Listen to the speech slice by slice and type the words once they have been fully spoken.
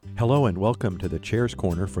Hello and welcome to the Chair's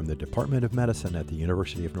Corner from the Department of Medicine at the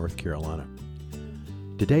University of North Carolina.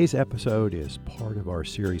 Today's episode is part of our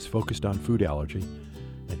series focused on food allergy,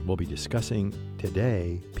 and we'll be discussing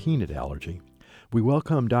today peanut allergy. We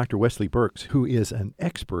welcome Dr. Wesley Burks, who is an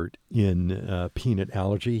expert in peanut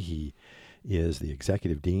allergy. He is the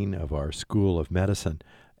executive dean of our School of Medicine,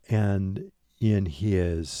 and in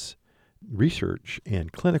his research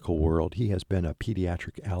and clinical world, he has been a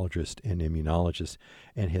pediatric allergist and immunologist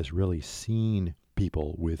and has really seen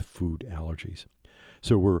people with food allergies.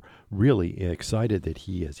 So we're really excited that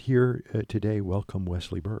he is here today. Welcome,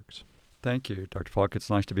 Wesley Burks. Thank you, Dr. Falk.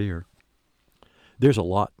 It's nice to be here. There's a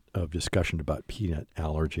lot of discussion about peanut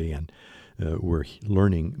allergy, and we're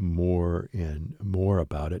learning more and more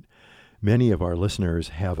about it. Many of our listeners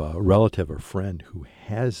have a relative or friend who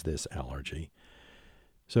has this allergy.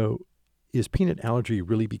 So is peanut allergy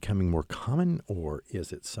really becoming more common, or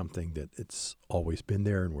is it something that it's always been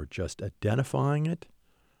there and we're just identifying it?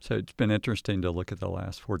 So it's been interesting to look at the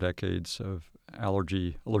last 4 decades of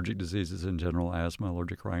allergic diseases in general, asthma,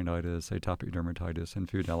 allergic rhinitis, atopic dermatitis, and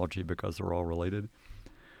food allergy, because they're all related.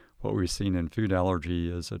 What we've seen in food allergy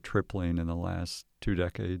is a tripling in the last 2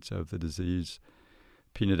 decades of the disease.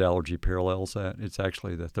 Peanut allergy parallels that. It's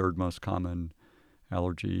actually the third most common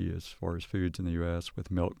allergy as far as foods in the U.S., with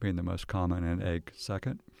milk being the most common and egg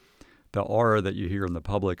second. The R that you hear in the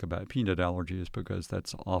public about peanut allergy is because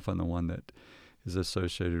that's often the one that is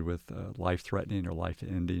associated with life-threatening or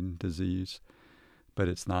life-ending disease, but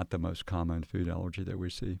it's not the most common food allergy that we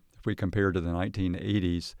see. If we compare to the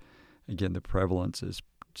 1980s, again, the prevalence is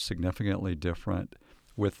significantly different,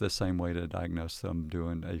 with the same way to diagnose them,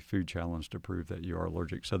 doing a food challenge to prove that you are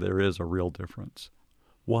allergic. So there is a real difference.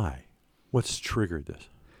 Why? What's triggered this?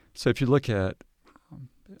 So if you look at,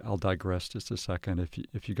 I'll digress just a second.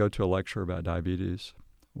 If you go to a lecture about diabetes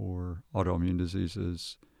or autoimmune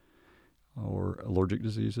diseases or allergic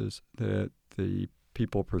diseases, that the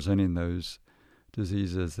people presenting those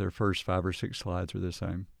diseases, their first 5 or 6 slides are the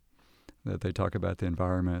same. That they talk about the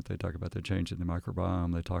environment, they talk about the change in the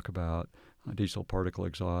microbiome, they talk about diesel particle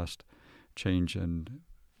exhaust, change in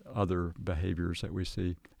other behaviors that we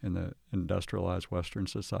see in the industrialized Western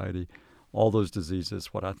society. All those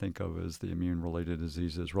diseases, what I think of as the immune-related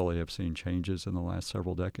diseases, really have seen changes in the last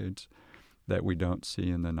several decades that we don't see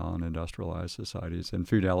in the non-industrialized societies. And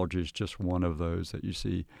food allergy is just one of those that you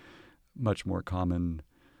see much more common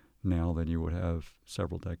now than you would have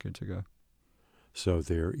several decades ago. So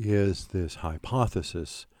there is this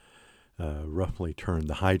hypothesis, roughly termed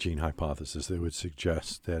the hygiene hypothesis, that would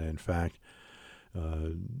suggest that, in fact,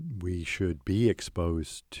 we should be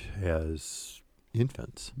exposed as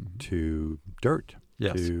infants to dirt,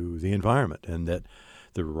 yes, to the environment, and that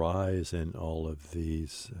the rise in all of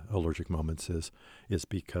these allergic moments is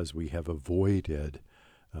because we have avoided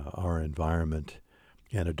our environment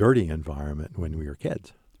and a dirty environment when we were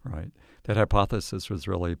kids. Right. That hypothesis was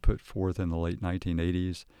really put forth in the late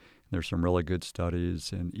 1980s. There's some really good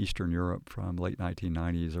studies in Eastern Europe from late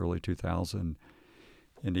 1990s, early 2000,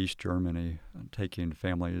 in East Germany, taking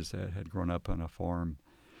families that had grown up on a farm.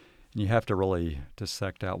 And you have to really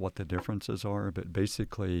dissect out what the differences are, but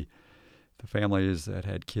basically the families that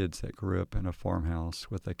had kids that grew up in a farmhouse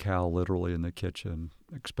with a cow literally in the kitchen,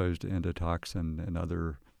 exposed to endotoxin and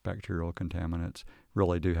other bacterial contaminants,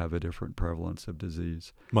 really do have a different prevalence of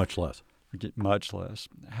disease. Much less. Much less.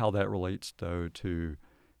 How that relates, though, to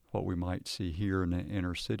what we might see here in the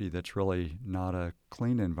inner city, that's really not a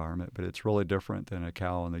clean environment, but it's really different than a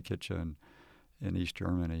cow in the kitchen in East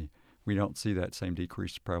Germany. We don't see that same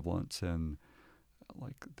decreased prevalence in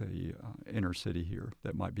like the inner city here.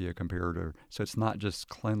 That might be a comparator. So it's not just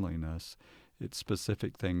cleanliness. It's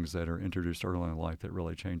specific things that are introduced early in life that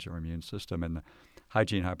really change our immune system. And the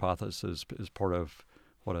hygiene hypothesis is part of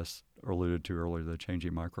what I alluded to earlier, the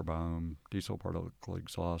changing microbiome, diesel particle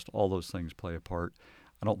exhaust, all those things play a part.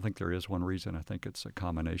 I don't think there is one reason. I think it's a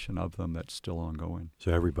combination of them that's still ongoing.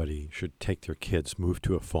 So everybody should take their kids, move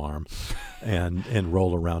to a farm, and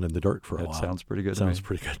roll around in the dirt for a while. That sounds pretty good. Sounds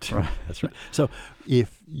pretty good too. Right. That's right. So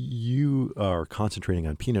if you are concentrating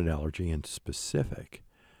on peanut allergy in specific,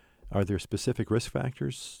 are there specific risk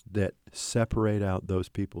factors that separate out those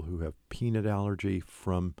people who have peanut allergy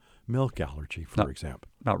from milk allergy, for example?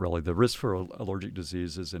 Not really. The risk for allergic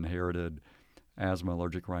disease is inherited. Asthma,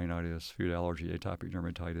 allergic rhinitis, food allergy, atopic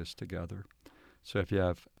dermatitis together. So if you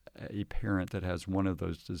have a parent that has one of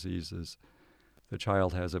those diseases, the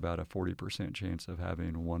child has about a 40% chance of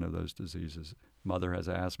having one of those diseases. Mother has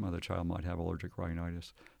asthma, the child might have allergic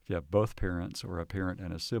rhinitis. If you have both parents or a parent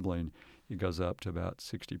and a sibling, it goes up to about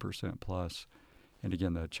 60% plus. And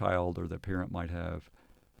again, the child or the parent might have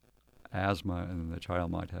asthma, and then the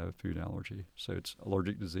child might have food allergy. So it's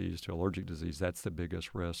allergic disease to allergic disease. That's the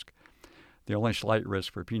biggest risk. The only slight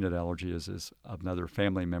risk for peanut allergy is another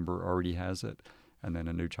family member already has it, and then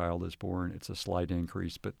a new child is born. It's a slight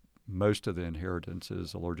increase, but most of the inheritance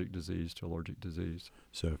is allergic disease to allergic disease.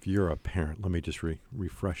 So if you're a parent, let me just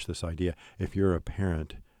refresh this idea. If you're a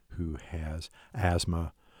parent who has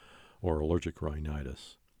asthma or allergic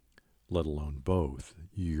rhinitis, let alone both,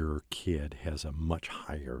 your kid has a much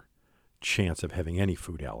higher chance of having any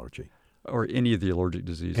food allergy. Or any of the allergic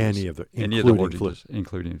diseases.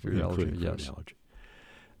 Including food allergy, yes. Allergy.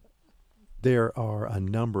 There are a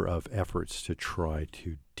number of efforts to try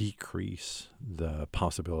to decrease the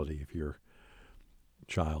possibility of your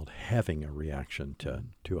child having a reaction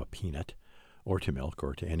to a peanut or to milk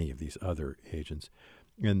or to any of these other agents.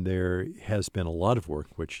 And there has been a lot of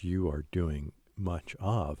work, which you are doing much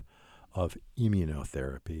of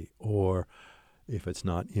immunotherapy, or if it's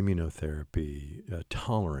not immunotherapy,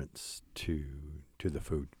 tolerance to the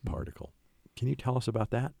food particle. Can you tell us about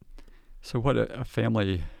that? So what a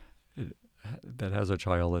family that has a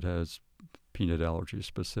child that has peanut allergy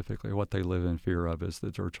specifically, what they live in fear of is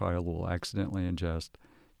that their child will accidentally ingest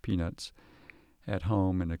peanuts at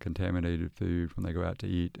home in a contaminated food when they go out to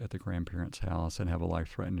eat at the grandparents' house and have a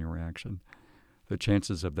life-threatening reaction. The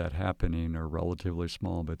chances of that happening are relatively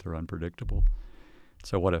small, but they're unpredictable.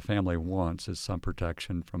 So what a family wants is some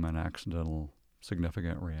protection from an accidental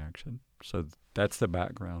significant reaction. So that's the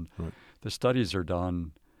background. Right. The studies are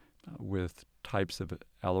done with types of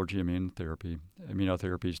allergy immunotherapy.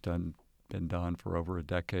 Immunotherapy's been done for over a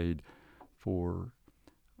decade for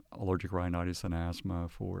allergic rhinitis and asthma,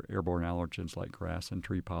 for airborne allergens like grass and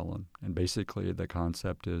tree pollen. And basically the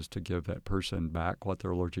concept is to give that person back what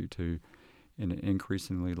they're allergic to in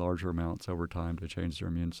increasingly larger amounts over time to change their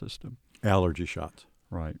immune system. Allergy shots.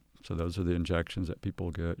 Right. So those are the injections that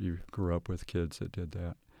people get. You grew up with kids that did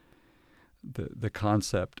that. The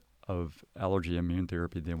concept of allergy immune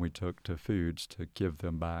therapy then we took to foods to give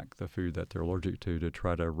them back the food that they're allergic to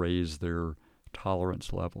try to raise their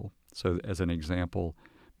tolerance level. So as an example,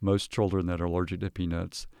 most children that are allergic to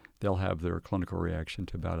peanuts, they'll have their clinical reaction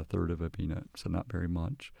to about a third of a peanut, so not very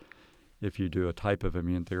much. If you do a type of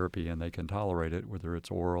immune therapy and they can tolerate it, whether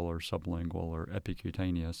it's oral or sublingual or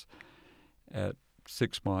epicutaneous, at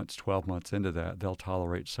 6 months, 12 months into that, they'll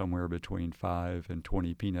tolerate somewhere between 5 and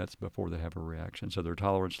 20 peanuts before they have a reaction. So their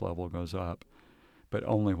tolerance level goes up, but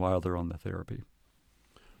only while they're on the therapy.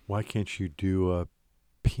 Why can't you do a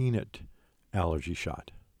peanut allergy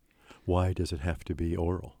shot? Why does it have to be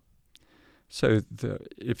oral? So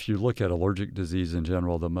if you look at allergic disease in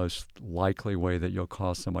general, the most likely way that you'll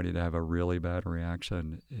cause somebody to have a really bad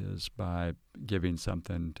reaction is by giving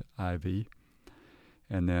something to IV.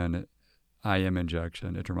 And then IM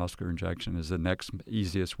injection, intramuscular injection, is the next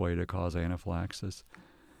easiest way to cause anaphylaxis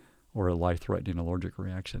or a life-threatening allergic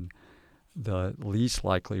reaction. The least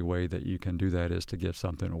likely way that you can do that is to give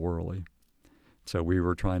something orally. So we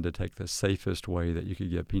were trying to take the safest way that you could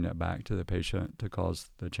give peanut back to the patient to cause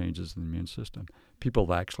the changes in the immune system. People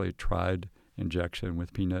have actually tried injection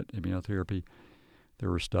with peanut immunotherapy. There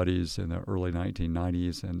were studies in the early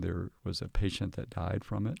 1990s, and there was a patient that died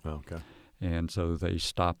from it. Okay. And so they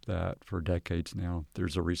stopped that for decades now.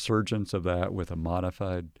 There's a resurgence of that with a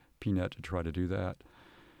modified peanut to try to do that.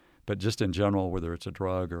 But just in general, whether it's a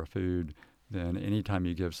drug or a food, then anytime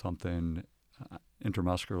you give something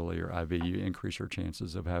intramuscularly or IV, you increase your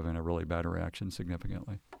chances of having a really bad reaction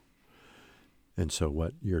significantly. And so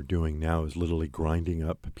what you're doing now is literally grinding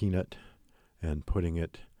up peanut and putting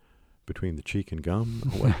it between the cheek and gum?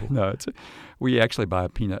 No, we actually buy a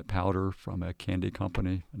peanut powder from a candy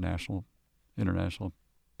company, a international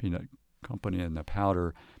peanut company, and the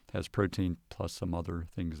powder has protein plus some other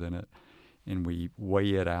things in it. And we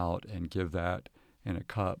weigh it out and give that in a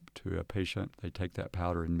cup to a patient. They take that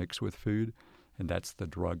powder and mix with food, and that's the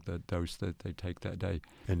dose that they take that day.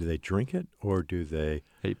 And do they drink it, or do they?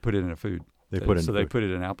 They put it in a food. They put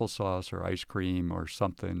it in applesauce or ice cream or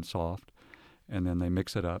something soft, and then they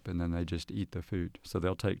mix it up, and then they just eat the food. So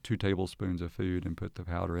they'll take 2 tablespoons of food and put the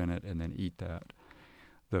powder in it and then eat that.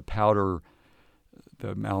 The powder,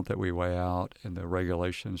 the amount that we weigh out and the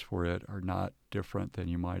regulations for it are not different than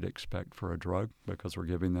you might expect for a drug because we're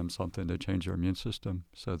giving them something to change their immune system.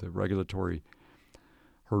 So the regulatory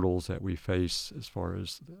hurdles that we face as far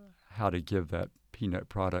as how to give that peanut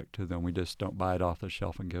product to them, we just don't buy it off the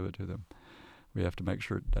shelf and give it to them. We have to make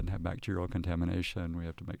sure it doesn't have bacterial contamination. We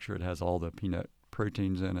have to make sure it has all the peanut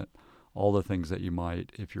proteins in it, all the things that you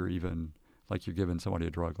might if you're even like you're giving somebody a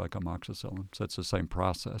drug like amoxicillin. So it's the same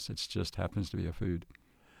process. It just happens to be a food.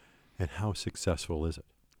 And how successful is it?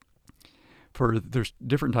 There's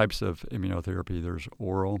different types of immunotherapy. There's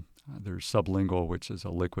oral, there's sublingual, which is a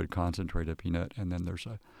liquid concentrated peanut, and then there's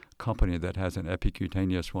a company that has an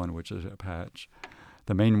epicutaneous one, which is a patch.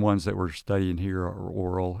 The main ones that we're studying here are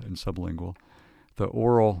oral and sublingual. The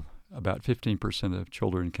oral, about 15% of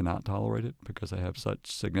children cannot tolerate it because they have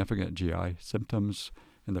such significant GI symptoms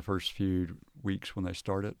in the first few weeks when they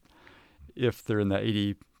start it. If they're in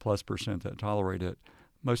the 80+% that tolerate it,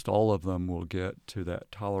 most all of them will get to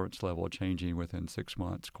that tolerance level changing within 6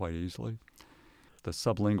 months quite easily. The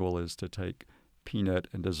sublingual is to take peanut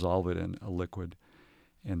and dissolve it in a liquid,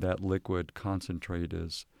 and that liquid concentrate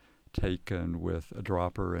is taken with a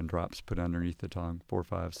dropper and drops put underneath the tongue, 4,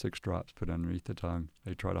 5, 6 drops put underneath the tongue.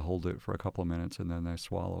 They try to hold it for a couple of minutes and then they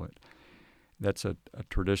swallow it. That's a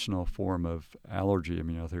traditional form of allergy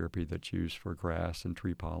immunotherapy that's used for grass and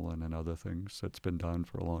tree pollen and other things. That's been done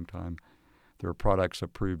for a long time. There are products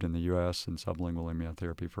approved in the U.S. in sublingual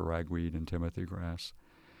immunotherapy for ragweed and timothy grass.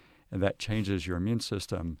 And that changes your immune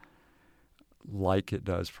system like it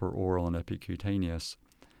does for oral and epicutaneous.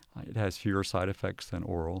 It has fewer side effects than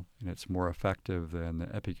oral, and it's more effective than the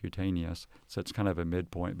epicutaneous. So it's kind of a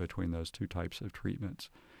midpoint between those two types of treatments.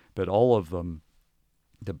 But all of them,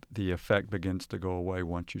 the effect begins to go away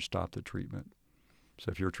once you stop the treatment.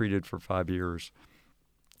 So if you're treated for 5 years,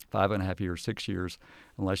 5.5 years, 6 years,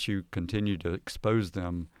 unless you continue to expose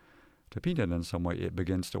them to peanut in some way, it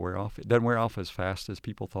begins to wear off. It doesn't wear off as fast as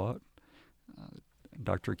people thought.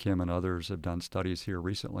 Dr. Kim and others have done studies here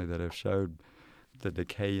recently that have showed the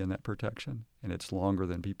decay in that protection, and it's longer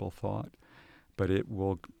than people thought. But it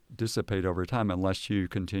will dissipate over time unless you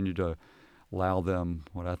continue to allow them,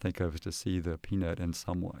 what I think of, to see the peanut in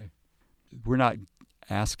some way. We're not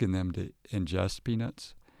asking them to ingest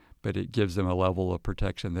peanuts, but it gives them a level of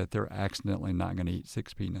protection that they're accidentally not going to eat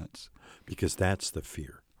 6 peanuts. Because that's the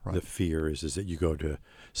fear. Right. The fear is that you go to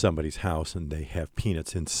somebody's house and they have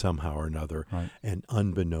peanuts in somehow or another, right. And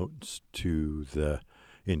unbeknownst to the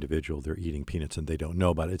individual, they're eating peanuts and they don't know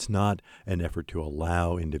about it. It's not an effort to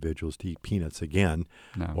allow individuals to eat peanuts again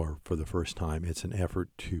or for the first time. It's an effort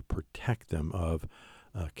to protect them of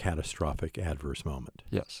a catastrophic adverse moment.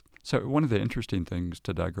 Yes. So one of the interesting things,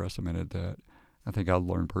 to digress a minute, that I think I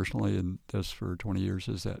learned personally in this for 20 years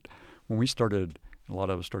is that when we started, a lot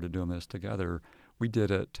of us started doing this together, we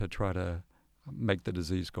did it to try to make the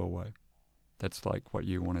disease go away. That's like what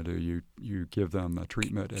you want to do. You give them a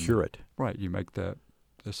treatment. And cure it. Right. You make the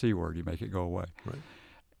C word. You make it go away. Right.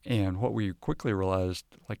 And what we quickly realized,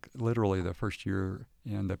 like literally the first year,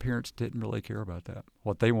 and the parents didn't really care about that.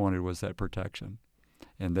 What they wanted was that protection.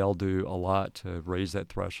 And they'll do a lot to raise that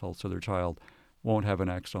threshold so their child won't have an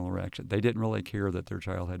accidental reaction. They didn't really care that their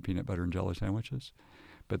child had peanut butter and jelly sandwiches,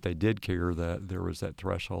 but they did care that there was that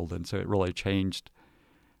threshold. And so it really changed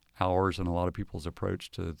ours and a lot of people's approach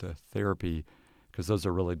to the therapy, because those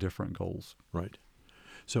are really different goals. Right.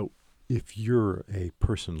 So if you're a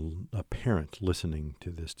parent listening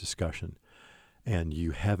to this discussion, and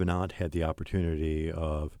you have not had the opportunity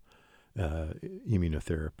of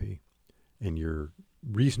immunotherapy, and you're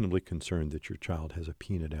reasonably concerned that your child has a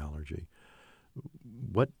peanut allergy,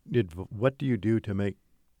 what do you do to make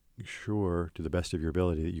sure, to the best of your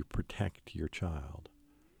ability, that you protect your child?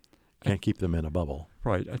 Can't keep them in a bubble.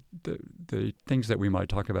 Right. The things that we might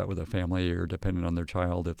talk about with a family are dependent on their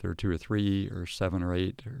child, if they're 2 or 3 or 7 or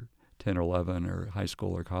 8 or 10 or 11 or high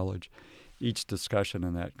school or college. Each discussion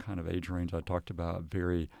in that kind of age range I talked about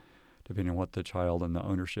vary depending on what the child and the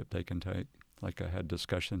ownership they can take. Like I had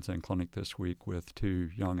discussions in clinic this week with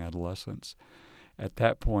 2 young adolescents. At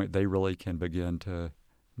that point, they really can begin to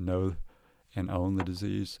know and own the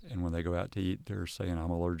disease. And when they go out to eat, they're saying,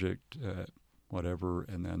 I'm allergic to whatever,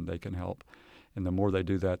 and then they can help. And the more they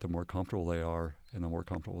do that, the more comfortable they are and the more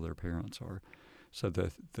comfortable their parents are. So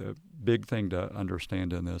the big thing to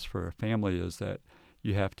understand in this for a family is that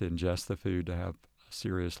you have to ingest the food to have a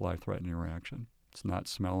serious life-threatening reaction. It's not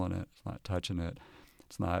smelling it. It's not touching it.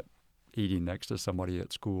 It's not eating next to somebody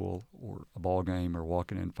at school or a ball game or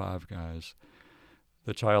walking in Five Guys.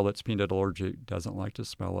 The child that's peanut allergic doesn't like to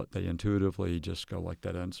smell it. They intuitively just go like,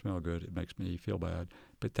 that doesn't smell good. It makes me feel bad.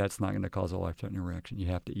 But that's not going to cause a life-threatening reaction. You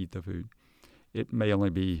have to eat the food. It may only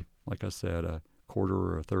be, like I said, a quarter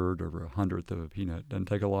or a third or a hundredth of a peanut. Doesn't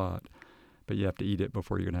take a lot. But you have to eat it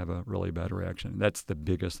before you're going to have a really bad reaction. That's the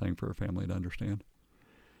biggest thing for a family to understand.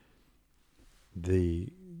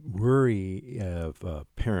 The worry of a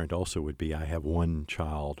parent also would be, I have one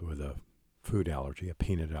child with a food allergy, a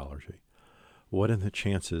peanut allergy. What are the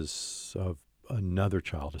chances of another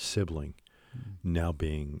child, a sibling, now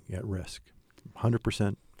being at risk?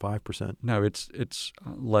 100%, 5%? No, it's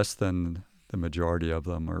less than the majority of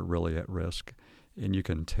them are really at risk. And you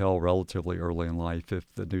can tell relatively early in life if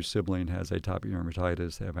the new sibling has atopic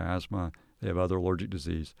dermatitis, they have asthma, they have other allergic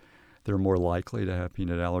disease. They're more likely to have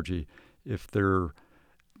peanut allergy if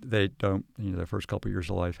they don't, their first couple of years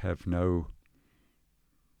of life have no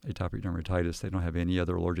atopic dermatitis. They don't have any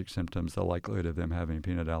other allergic symptoms. The likelihood of them having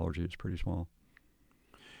peanut allergy is pretty small.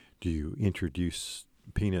 Do you introduce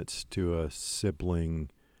peanuts to a sibling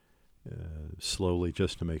slowly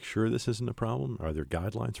just to make sure this isn't a problem? Are there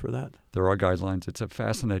guidelines for that? There are guidelines. It's a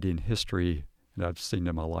fascinating history that I've seen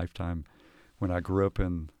in my lifetime. When I grew up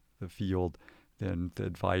in the field, then the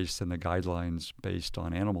advice and the guidelines based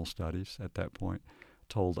on animal studies at that point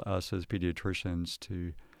told us as pediatricians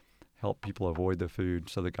to help people avoid the food.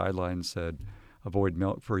 So the guidelines said avoid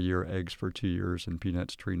milk for a year, eggs for 2 years, and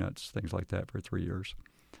peanuts, tree nuts, things like that for 3 years.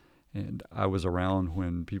 And I was around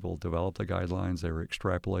when people developed the guidelines. They were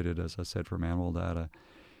extrapolated, as I said, from animal data.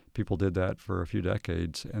 People did that for a few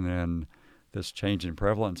decades, and then this change in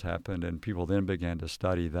prevalence happened, and people then began to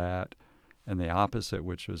study that and the opposite,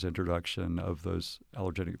 which was introduction of those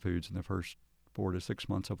allergenic foods in the first 4 to 6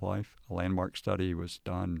 months of life. A landmark study was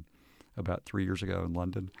done about 3 years ago in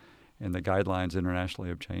London, and the guidelines internationally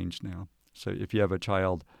have changed now. So if you have a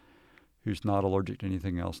child who's not allergic to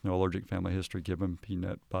anything else, no allergic family history, give them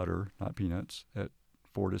peanut butter, not peanuts, at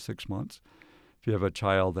 4 to 6 months. If you have a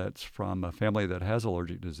child that's from a family that has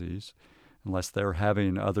allergic disease, unless they're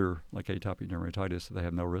having other, like atopic dermatitis, they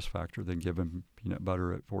have no risk factor, then give them peanut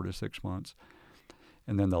butter at 4 to 6 months.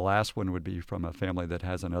 And then the last one would be from a family that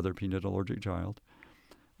has another peanut allergic child,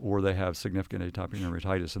 or they have significant atopic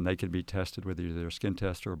dermatitis, and they can be tested with either a skin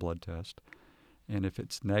test or a blood test. And if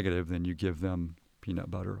it's negative, then you give them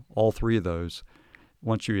peanut butter. All three of those,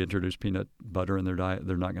 once you introduce peanut butter in their diet,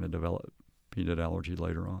 they're not going to develop peanut allergy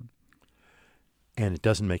later on. And it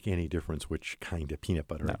doesn't make any difference which kind of peanut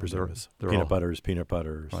butter, I presume, is. Peanut butter is peanut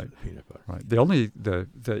butter. Right. Peanut butter. Right.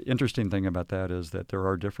 The interesting thing about that is that there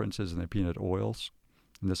are differences in the peanut oils,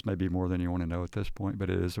 and this may be more than you want to know at this point, but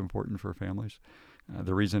it is important for families.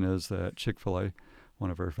 The reason is that Chick-fil-A,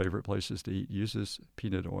 one of our favorite places to eat, uses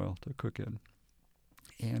peanut oil to cook in.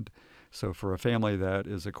 And so for a family, that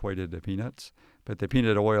is equated to peanuts. But the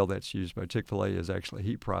peanut oil that's used by Chick-fil-A is actually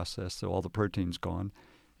heat processed, so all the protein's gone,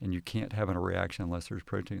 and you can't have a reaction unless there's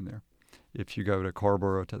protein there. If you go to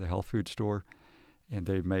Carborough to the health food store, and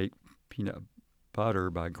they make peanut butter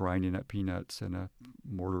by grinding up peanuts in a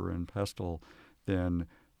mortar and pestle, then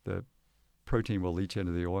the protein will leach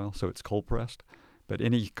into the oil, so it's cold pressed. But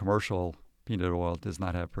any commercial peanut oil does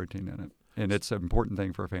not have protein in it. And it's an important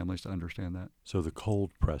thing for families to understand that. So the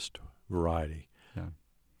cold-pressed variety,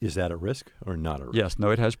 is that a risk or not a risk? Yes.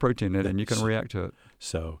 No, it has protein in it, and you can react to it.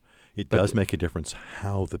 So it does make a difference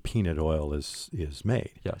how the peanut oil is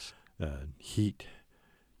made. Yes. Heat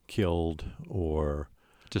killed or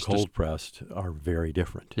cold-pressed are very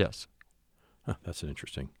different. Yes. Huh, that's an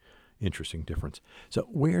interesting difference. So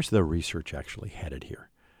where's the research actually headed here?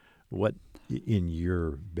 What, in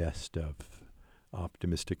your best of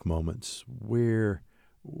optimistic moments, where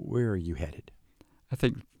are you headed? I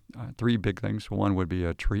think three big things. One would be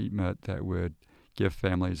a treatment that would give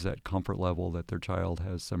families that comfort level that their child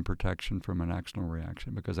has some protection from an accidental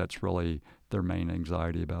reaction, because that's really their main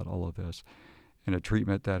anxiety about all of this. And a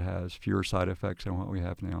treatment that has fewer side effects than what we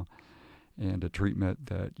have now, and a treatment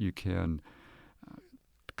that you can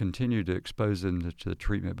continue to expose them to the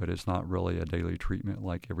treatment, but it's not really a daily treatment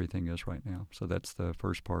like everything is right now. So that's the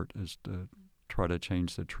first part, is to try to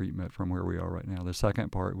change the treatment from where we are right now. The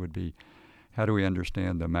second part would be, how do we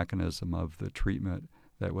understand the mechanism of the treatment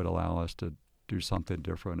that would allow us to do something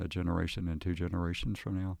different a generation and 2 generations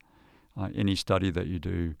from now? Any study that you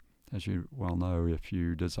do, as you well know, if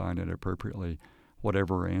you design it appropriately,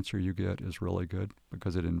 whatever answer you get is really good,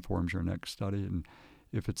 because it informs your next study. And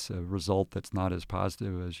if it's a result that's not as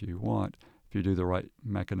positive as you want, if you do the right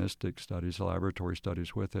mechanistic studies, laboratory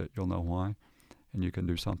studies with it, you'll know why, and you can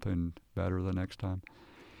do something better the next time.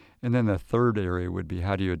 And then the third area would be,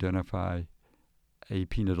 how do you identify a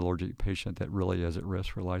peanut allergic patient that really is at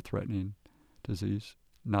risk for life-threatening disease?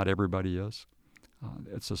 Not everybody is.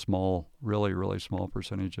 It's a small, really, really small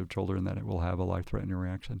percentage of children that it will have a life-threatening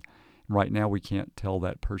reaction. Right now, we can't tell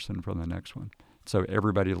that person from the next one. So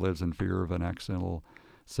everybody lives in fear of an accidental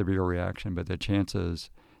severe reaction, but the chances,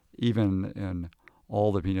 even in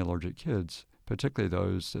all the peanut allergic kids, particularly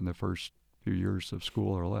those in the first few years of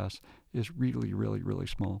school or less, is really, really, really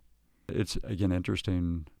small. It's, again,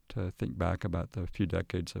 interesting to think back about the few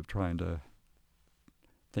decades of trying to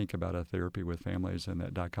think about a therapy with families, and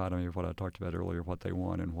that dichotomy of what I talked about earlier, what they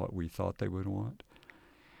want and what we thought they would want.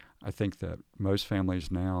 I think that most families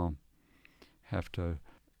now have to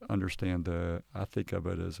understand I think of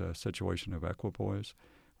it as a situation of equipoise.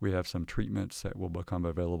 We have some treatments that will become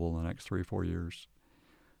available in the next 3 or 4 years.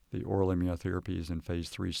 The oral immunotherapy is in phase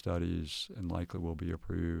 3 studies and likely will be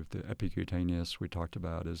approved. The epicutaneous we talked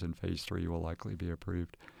about is in phase 3, will likely be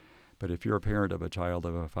approved. But if you're a parent of a child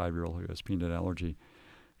of a 5-year-old who has peanut allergy,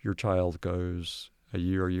 your child goes a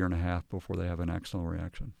year and a half before they have an axonal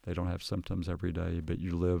reaction. They don't have symptoms every day, but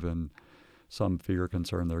you live in some fear or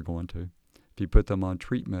concern they're going to. If you put them on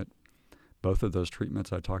treatment, both of those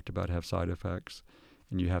treatments I talked about have side effects,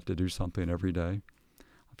 and you have to do something every day.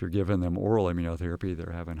 If you're giving them oral immunotherapy,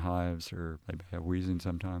 they're having hives or maybe have wheezing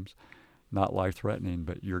sometimes. Not life-threatening,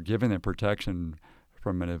 but you're giving them protection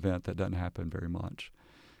from an event that doesn't happen very much.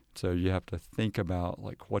 So you have to think about,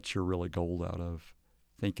 like, what's your really goal out of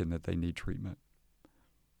thinking that they need treatment.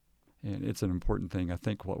 And it's an important thing. I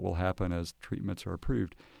think what will happen as treatments are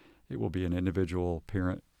approved, it will be an individual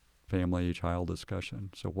parent, family, child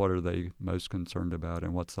discussion. So what are they most concerned about,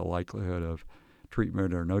 and what's the likelihood of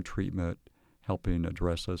treatment or no treatment helping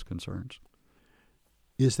address those concerns?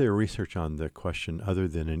 Is there research on the question, other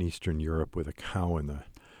than in Eastern Europe with a cow in the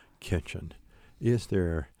kitchen? Is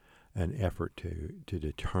there an effort to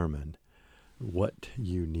determine what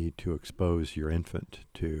you need to expose your infant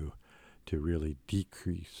to really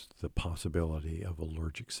decrease the possibility of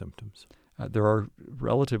allergic symptoms? There are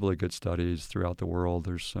relatively good studies throughout the world.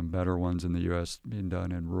 There's some better ones in the U.S. being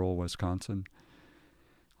done in rural Wisconsin,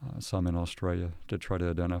 some in Australia, to try to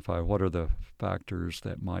identify what are the factors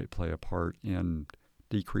that might play a part in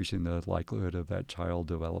decreasing the likelihood of that child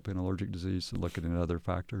developing allergic disease, and looking at other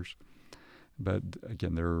factors. But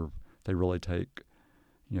again, they really take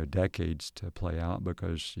decades to play out,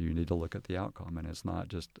 because you need to look at the outcome, and it's not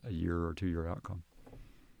just a year or 2 year outcome.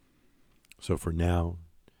 So for now,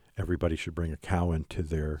 everybody should bring a cow into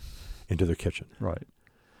their kitchen. Right.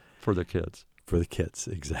 For the kids. For the kids,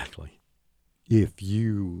 exactly. If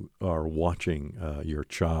you are watching your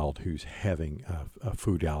child who's having a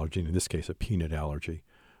food allergy, in this case a peanut allergy,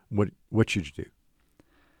 what should you do?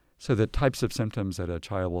 So the types of symptoms that a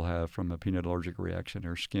child will have from a peanut allergic reaction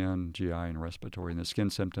are skin, GI, and respiratory. And the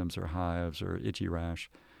skin symptoms are hives or itchy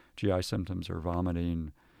rash. GI symptoms are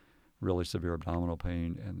vomiting, really severe abdominal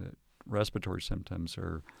pain. And the respiratory symptoms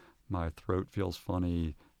are my throat feels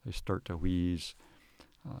funny, they start to wheeze,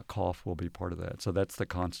 cough will be part of that. So that's the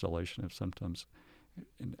constellation of symptoms.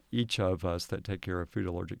 And each of us that take care of food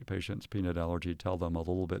allergic patients, peanut allergy, tell them a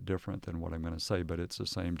little bit different than what I'm going to say, but it's the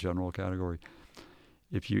same general category.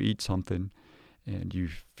 If you eat something and you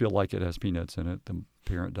feel like it has peanuts in it, the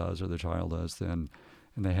parent does or the child does, and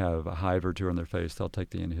they have a hive or two on their face, they'll take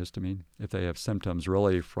the antihistamine. If they have symptoms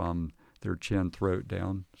really from their chin, throat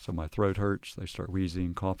down, so my throat hurts, they start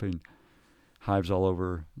wheezing, coughing, hives all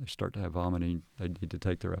over, they start to have vomiting, they need to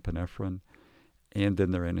take their epinephrine and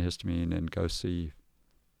then their antihistamine and go see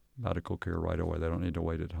medical care right away. They don't need to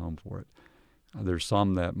wait at home for it. There's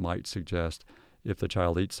some that might suggest if the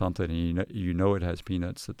child eats something and you know it has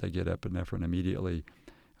peanuts, that they get epinephrine immediately.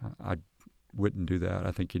 I wouldn't do that.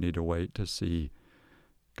 I think you need to wait to see,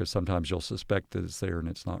 because sometimes you'll suspect that it's there and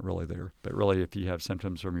it's not really there. But really, if you have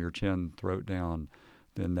symptoms from your chin, throat down,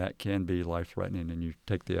 then that can be life-threatening, and you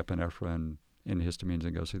take the epinephrine, antihistamines,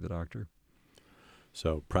 and go see the doctor.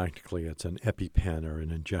 So practically it's an EpiPen or an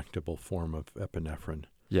injectable form of epinephrine.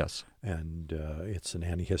 Yes. And it's an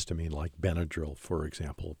antihistamine like Benadryl, for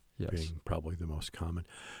example, yes, being probably the most common.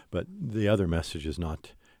 But the other message is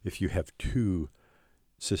not, if you have two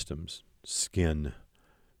systems, skin,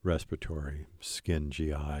 respiratory, skin,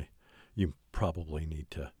 GI, you probably need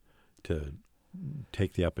to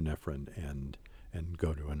take the epinephrine and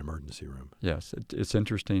go to an emergency room. Yes. It's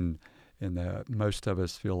interesting in that most of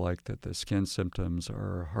us feel like that the skin symptoms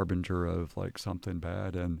are a harbinger of like something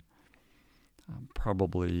bad, and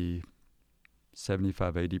probably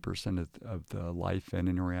 75-80% of the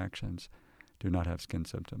life-ending reactions do not have skin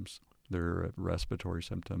symptoms. They're respiratory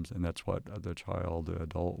symptoms, and that's what the child, the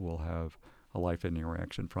adult, will have a life-ending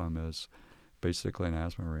reaction from, is basically an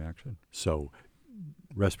asthma reaction. So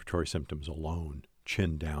respiratory symptoms alone,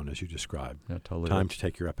 chin down as you described. Yeah, totally. Time to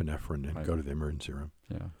take your epinephrine and Right. go to the emergency room.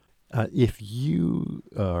 Yeah. If you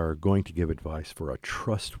are going to give advice for a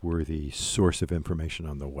trustworthy source of information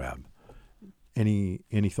on the web,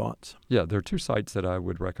 any thoughts? Yeah, there are two sites that I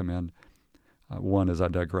would recommend. One is, I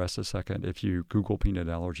digress a second, if you Google peanut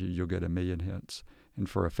allergy, you'll get 1 million hits. And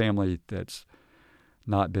for a family that's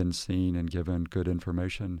not been seen and given good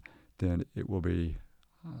information, then it will be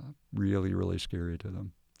really, really scary to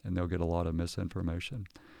them, and they'll get a lot of misinformation.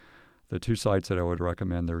 The two sites that I would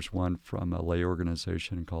recommend, there's one from a lay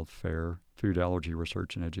organization called FARE, Food Allergy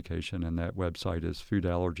Research and Education, and that website is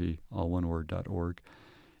foodallergy, all one word, .org.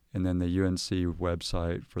 and then the UNC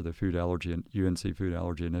website for the UNC Food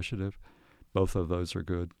Allergy Initiative. Both of those are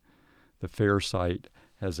good. The FAIR site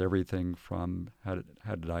has everything from how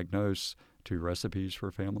to diagnose to recipes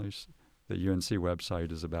for families. The UNC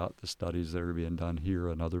website is about the studies that are being done here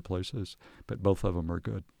and other places, but both of them are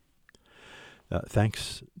good.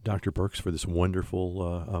 Thanks, Dr. Burks, for this wonderful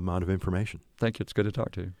amount of information. Thank you. It's good to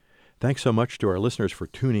talk to you. Thanks so much to our listeners for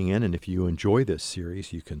tuning in, and if you enjoy this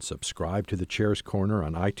series, you can subscribe to the Chair's Corner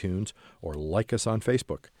on iTunes or like us on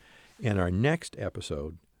Facebook. In our next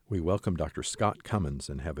episode, we welcome Dr. Scott Cummins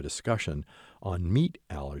and have a discussion on meat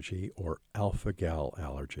allergy or alpha-gal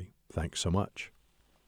allergy. Thanks so much.